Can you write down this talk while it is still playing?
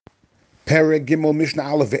Perek Gimel Mishnah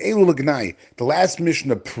Aleph Ve'elu L'Gnai. The last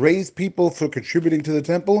Mishnah praised people for contributing to the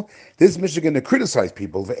temple. This Mishnah is going to criticize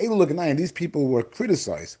people. Ve'elu L'Gnai, and these people were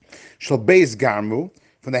criticized. Shall Beis Garmu,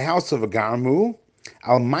 from the house of a Garmu,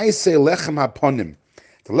 Al Maise Lechem HaPonim.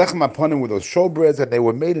 The Lechem HaPonim were those showbreads that they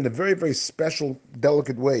were made in a very, very special,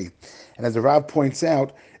 delicate way. And as the Rav points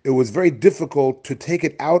out, it was very difficult to take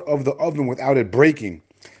it out of the oven without it breaking.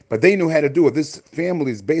 But they knew how to do it. This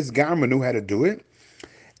family's Beis Garmu knew how to do it.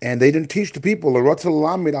 And they didn't teach the people. They didn't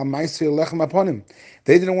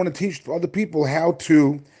want to teach other people how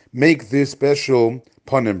to make this special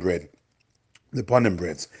panim bread, the panim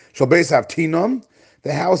breads. Shalbeis Avtinam,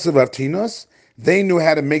 the house of Avtinos, they knew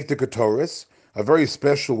how to make the ketoris, a very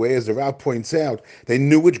special way, as the Rav points out. They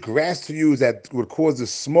knew which grass to use that would cause the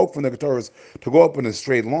smoke from the ketoris to go up in a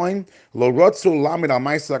straight line. Lo rotzu lamid al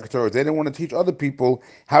ma'aseh ketoris. They didn't want to teach other people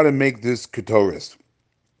how to make this ketoris.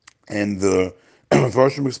 And the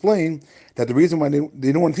Vershim explained that the reason why they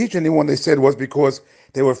didn't want to teach anyone, they said, was because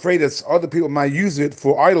they were afraid that other people might use it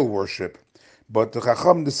for idol worship. But the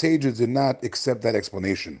Chacham, the sages, did not accept that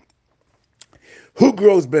explanation. Who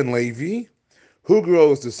grows Ben Levi? Who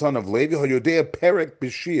grows the son of Levi? Hayodea Perek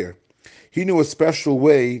Bishir. He knew a special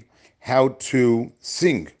way how to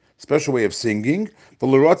sing, special way of singing. But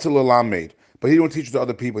he didn't teach it to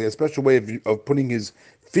other people. He had a special way of putting his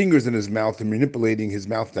fingers in his mouth and manipulating his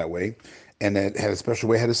mouth that way. And it had a special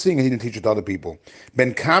way how to sing, and he didn't teach it to other people.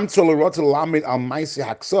 Ben Kamsa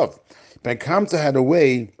had a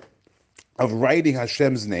way of writing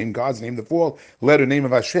Hashem's name, God's name, the four-letter name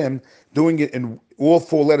of Hashem, doing it in all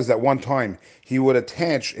four letters at one time. He would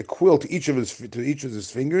attach a quill to each of his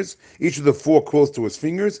fingers, each of the four quills to his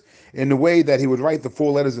fingers, in a way that he would write the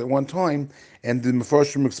four letters at one time. And the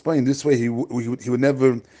Mefarshim explained this way he would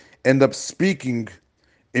never end up speaking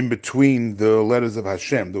in between the letters of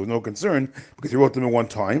Hashem. There was no concern because he wrote them at one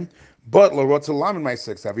time. But La Rotzalam in my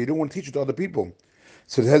sex, he didn't want to teach it to other people.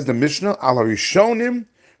 So it has the Mishnah, Al Harishonim,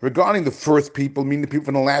 regarding the first people, meaning the people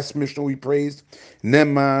from the last Mishnah we praised.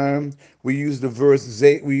 Nemar, we use the words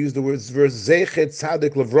Zechet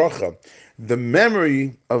Tzadik Levracha. The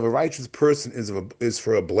memory of a righteous person is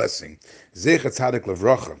for a blessing. Zechet Tzadik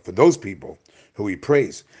Levracha, for those people who we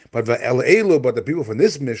praise. But the people from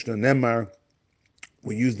this Mishnah, Nemar,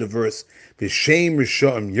 we use the verse, V'shem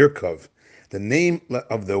Risham Yirkov, the name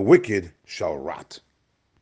of the wicked shall rot.